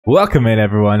Welcome in,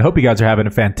 everyone. Hope you guys are having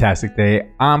a fantastic day.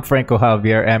 I'm Franco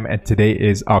Javier M, and today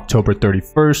is October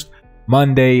 31st,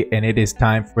 Monday, and it is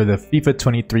time for the FIFA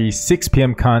 23 6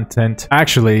 p.m. content.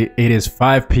 Actually, it is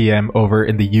 5 p.m. over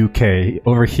in the UK.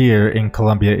 Over here in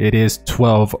Colombia, it is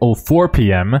 12:04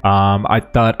 p.m. I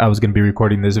thought I was going to be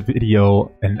recording this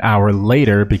video an hour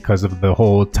later because of the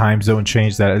whole time zone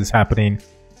change that is happening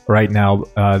right now.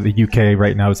 The UK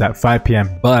right now is at 5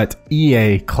 p.m. But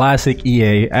EA, classic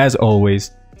EA, as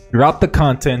always, dropped the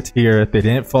content here. They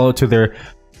didn't follow to their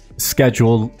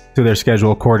schedule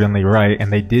accordingly, right?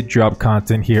 And they did drop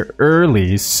content here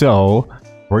early, so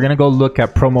we're gonna go look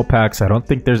at promo packs. I don't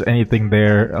think there's anything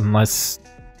there unless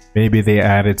maybe they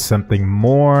added something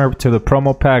more to the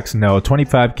promo packs. No,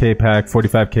 25k pack,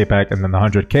 45k pack, and then the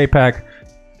 100k pack.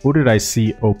 Who did I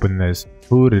see open this?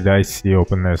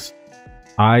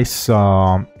 I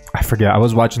forget. I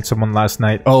was watching someone last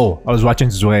night. Oh, I was watching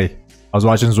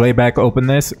Zwayback open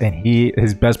this, and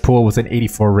his best pull was an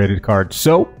 84 rated card.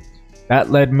 So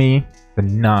that led me to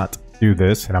not do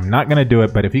this, and I'm not gonna do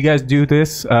it. But if you guys do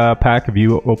this pack, if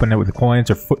you open it with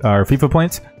coins or FIFA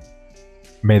points,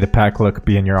 may the pack luck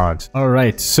be in your odds. All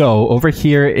right, so over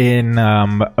here in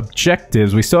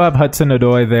objectives, we still have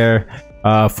Hudson-Odoi there.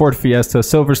 Ford Fiesta,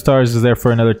 Silver Stars is there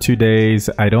for another 2 days.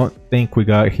 I don't think we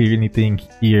got anything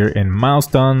here in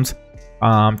milestones.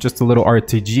 Just a little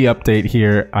RTG update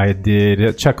here. I did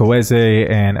Chukwueze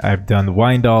and I've done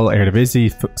Wijndal,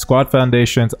 Eredivisie, Squad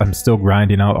Foundations. I'm still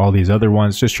grinding out all these other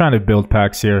ones, just trying to build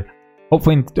packs here.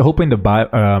 Hoping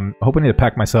to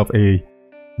pack myself a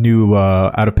new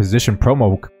out of position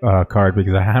promo card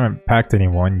because I haven't packed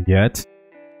anyone yet.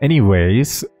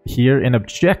 Anyways, here in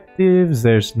objectives,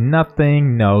 there's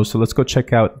nothing. No, so let's go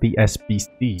check out the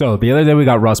SBC. So the other day we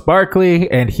got Ross Barkley,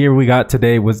 and here we got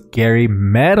today was Gary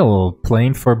Medel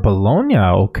playing for Bologna.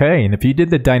 Okay, and if you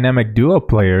did the dynamic duo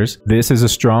players, this is a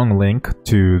strong link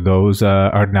to those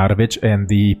Arnautovic and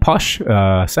the Posh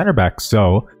center back.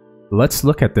 So let's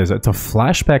look at this. It's a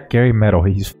flashback Gary Medel.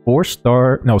 He's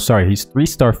 4-star. No, sorry, he's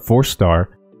 3-star,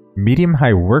 4-star, medium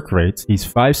high work rates. He's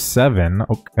 5'7".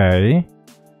 Okay.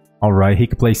 All right, he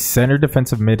could play center,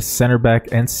 defensive mid, center back,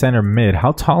 and center mid.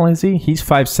 How tall is he? He's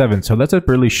 5'7", so that's a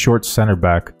really short center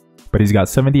back. But he's got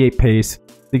 78 pace,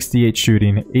 68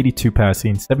 shooting, 82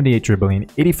 passing, 78 dribbling,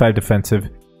 85 defensive,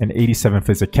 and 87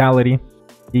 physicality.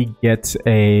 He gets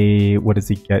a... what does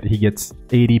he get? He gets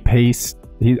 80 pace.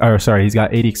 He's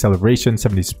got 80 acceleration,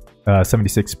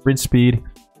 76 sprint speed.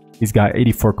 He's got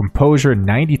 84 composure,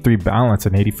 93 balance,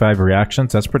 and 85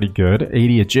 reactions. That's pretty good.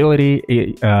 80 agility,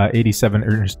 87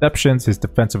 interceptions. His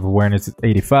defensive awareness is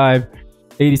 85.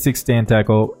 86 stand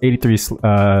tackle, 83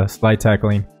 slide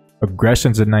tackling.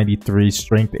 Aggression's a 93,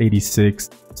 strength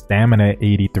 86, stamina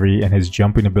 83, and his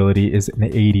jumping ability is an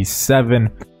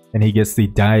 87. And he gets the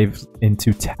dive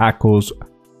into tackles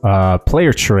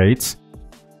player traits.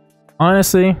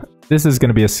 Honestly, this is going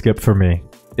to be a skip for me.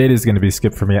 It is going to be a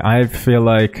skip for me. I feel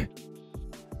like,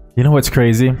 you know what's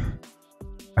crazy?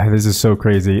 This is so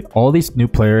crazy. All these new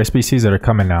player SBCs that are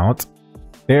coming out,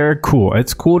 they're cool.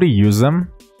 It's cool to use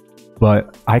them,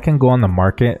 but I can go on the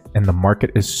market, and the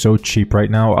market is so cheap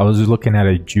right now. I was looking at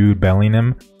a Jude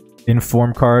Bellingham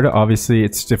inform card. Obviously,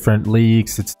 it's different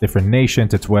leagues, it's different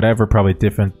nations, it's whatever, probably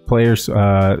different players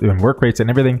and work rates and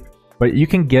everything. But you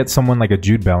can get someone like a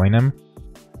Jude Bellingham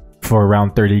for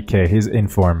around 30k, his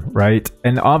inform, right?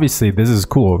 And obviously this is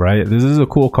cool, right? This is a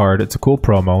cool card. It's a cool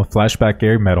promo. Flashback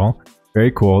Gary Medel,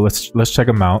 very cool. Let's check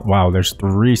them out. Wow, there's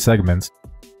 3 segments.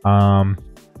 For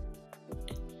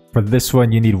this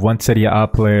one, you need 1 Serie A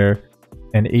player,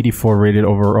 an 84 rated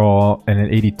overall, and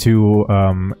an 82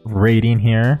 rating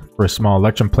here for a small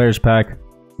Electrum Players pack.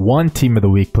 1 Team of the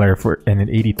Week player and an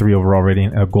 83 overall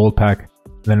rating, a gold pack.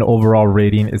 Then overall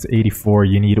rating is 84.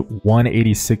 You need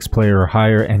 186 player or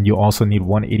higher, and you also need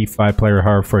 185 player or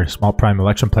higher for a small prime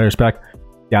election players pack.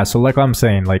 Yeah, so like I'm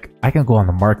saying, like I can go on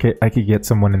the market. I could get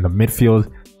someone in the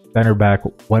midfield, center back,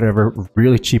 whatever,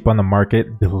 really cheap on the market.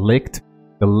 The licked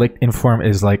inform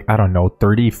is like, I don't know,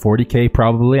 30-40k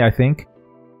probably, I think.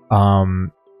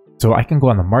 So I can go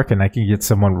on the market and I can get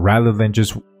someone rather than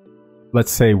just,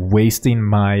 let's say, wasting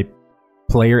my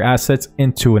player assets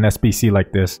into an SBC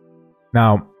like this.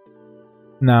 Now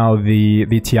the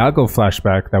Thiago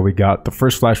flashback that we got, the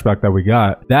first flashback that we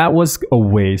got, that was a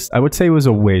waste. I would say it was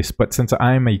a waste, but since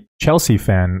I'm a Chelsea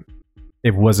fan,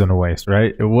 it wasn't a waste,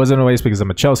 right? It wasn't a waste because I'm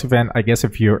a Chelsea fan. I guess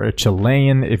if you're a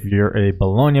Chilean, if you're a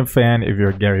Bologna fan, if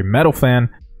you're a Gary Medel fan,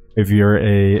 if you're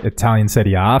a Italian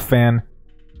Serie A fan,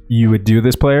 you would do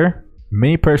this player.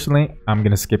 Me personally, I'm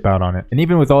gonna skip out on it. And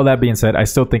even with all that being said, I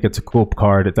still think it's a cool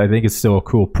card. I think it's still a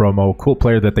cool promo, cool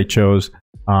player that they chose.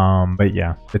 But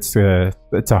yeah, it's a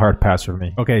hard pass for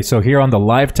me. Okay, so here on the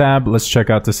live tab, let's check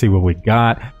out to see what we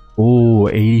got. Ooh,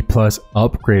 80 plus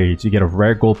upgrades. You get a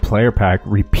rare gold player pack,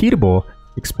 repeatable,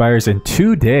 expires in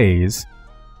 2 days.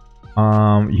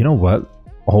 You know what?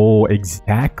 Oh,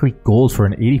 exactly gold for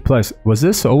an 80 plus. Was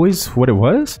this always what it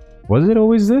was? Was it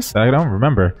always this? I don't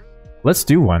remember. Let's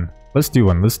do one. Let's do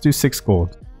one. Let's do 6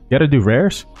 gold. You gotta do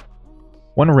rares?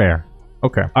 1 rare.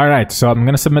 Okay. Alright, so I'm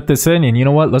gonna submit this in, and you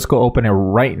know what? Let's go open it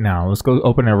right now. Let's go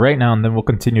open it right now, and then we'll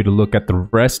continue to look at the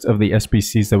rest of the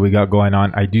SBCs that we got going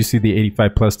on. I do see the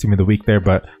 85 plus team of the week there,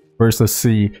 but first let's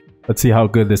see how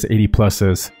good this 80 plus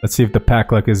is. Let's see if the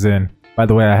pack luck is in. By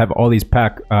the way, I have all these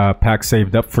packs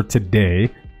saved up for today.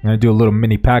 I'm gonna do a little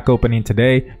mini pack opening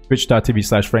today.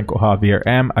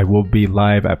 Twitch.tv/FrancoJavierM. I will be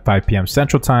live at 5 p.m.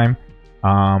 Central Time.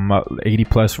 80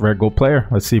 plus rare gold player.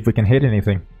 Let's see if we can hit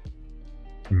anything.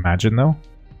 Imagine though.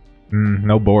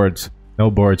 No boards.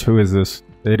 No boards. Who is this?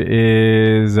 It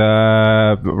is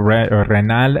Renal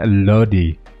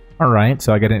Lodi. Alright,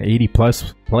 so I got an 80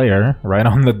 plus player right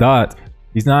on the dot.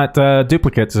 He's not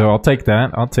duplicate, so I'll take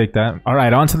that. I'll take that.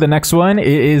 Alright, on to the next one. It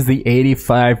is the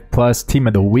 85 plus team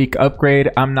of the week upgrade.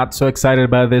 I'm not so excited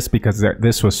about this because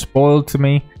this was spoiled to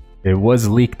me. It was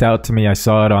leaked out to me. I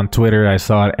saw it on Twitter. I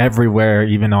saw it everywhere,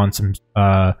 even on some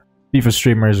FIFA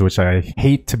streamers, which I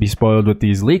hate to be spoiled with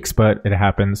these leaks, but it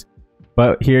happens.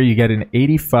 But here you get an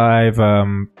 85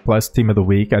 plus team of the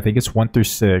week. I think it's 1 through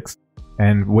 6.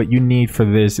 And what you need for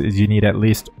this is you need at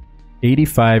least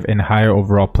 85 and higher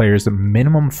overall players,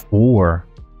 minimum 4.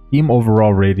 Team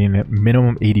overall rating,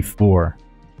 minimum 84.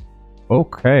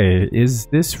 Okay, is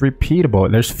this repeatable?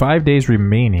 There's 5 days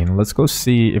remaining. Let's go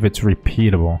see if it's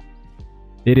repeatable.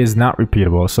 It is not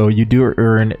repeatable, so you do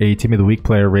earn a Team of the Week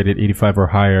player rated 85 or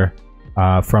higher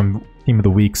from Team of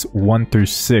the Weeks 1 through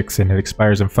 6, and it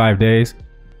expires in 5 days.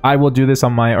 I will do this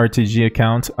on my RTG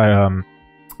account.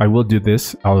 I will do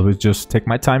this. I'll just take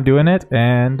my time doing it,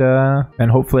 and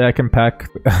hopefully I can pack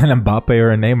an Mbappe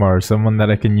or a Neymar or someone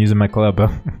that I can use in my club.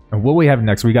 And what we have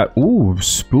next, we got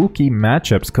spooky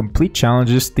matchups, complete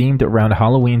challenges themed around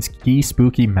Halloween's key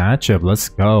spooky matchup. Let's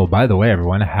go. By the way,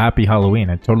 everyone, happy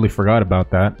Halloween. I totally forgot about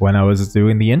that when I was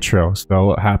doing the intro.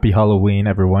 So happy Halloween,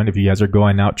 everyone. If you guys are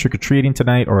going out trick-or-treating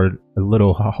tonight or a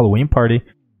little Halloween party,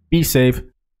 be safe,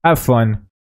 have fun,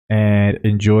 and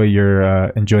enjoy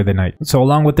the night. So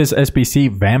along with this SBC,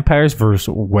 vampires versus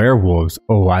werewolves.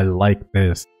 Oh, I like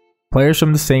this. Players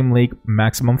from the same league,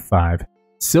 maximum 5.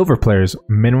 Silver players,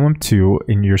 minimum 2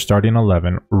 in your starting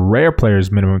 11. Rare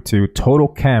players, minimum 2. Total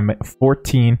chem,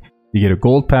 14. You get a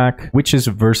gold pack. Witches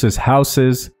versus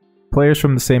houses. Players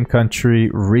from the same country,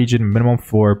 region, minimum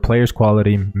 4. Players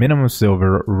quality, minimum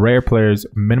silver. Rare players,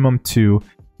 minimum 2.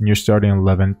 And you're starting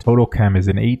 11. Total chem is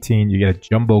an 18. You get a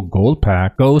jumbo gold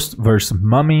pack. Ghost versus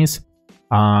mummies.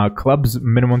 Clubs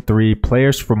minimum 3.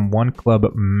 Players from 1 club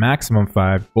maximum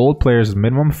 5. Gold players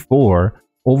minimum 4.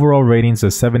 Overall ratings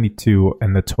is 72,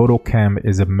 and the total chem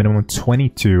is a minimum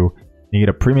 22. You get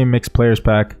a premium mixed players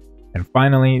pack. And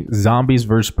finally, zombies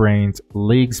versus brains.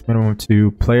 Leagues minimum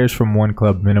 2. Players from 1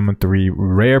 club minimum 3.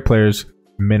 Rare players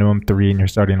minimum 3, and you're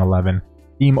starting 11.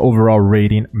 Team overall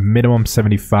rating minimum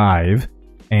 75.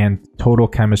 And total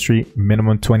chemistry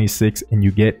minimum 26, and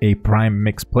you get a prime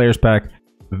mixed players pack.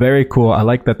 Very cool. I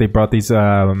like that they brought this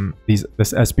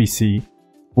SBC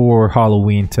for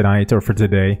Halloween tonight, or for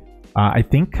today. I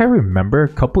think I remember a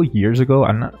couple years ago,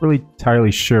 I'm not really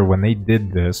entirely sure when they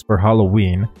did this for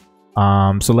Halloween.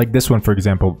 So like this one, for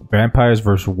example, vampires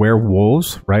versus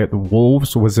werewolves, right? The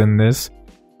wolves was in this.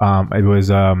 It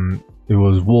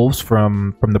was wolves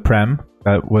from the Prem.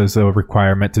 That was a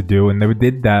requirement to do, and they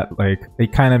did that. Like they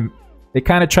kind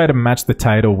of try to match the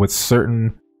title with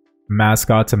certain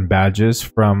mascots and badges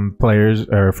from players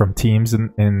or from teams in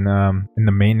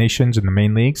the main nations, in the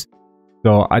main leagues.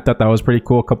 So I thought that was pretty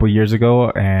cool a couple years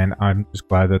ago, and I'm just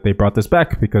glad that they brought this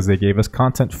back because they gave us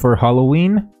content for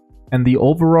Halloween. And the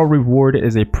overall reward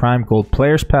is a prime gold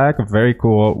players pack. Very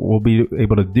cool. We'll be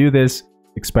able to do this.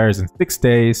 Expires in 6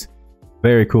 days.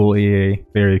 Very cool, EA.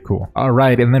 Very cool.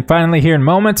 Alright, and then finally here in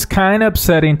Moments, kind of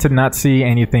upsetting to not see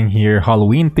anything here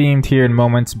Halloween themed here in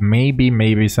Moments.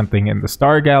 Maybe something in the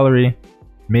Star Gallery.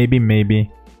 Maybe.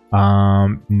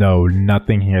 No,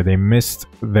 nothing here. They missed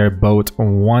their boat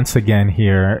once again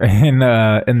here in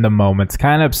the Moments.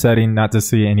 Kind of upsetting not to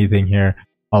see anything here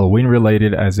Halloween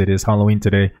related, as it is Halloween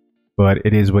today. But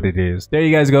it is what it is. There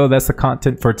you guys go. That's the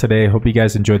content for today. Hope you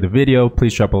guys enjoyed the video.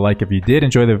 Please drop a like if you did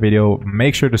enjoy the video.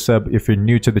 Make sure to sub if you're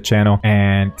new to the channel.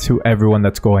 And to everyone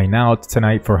that's going out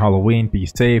tonight for Halloween, be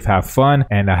safe, have fun,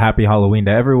 and a happy Halloween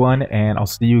to everyone. And I'll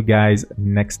see you guys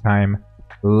next time.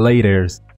 Laters.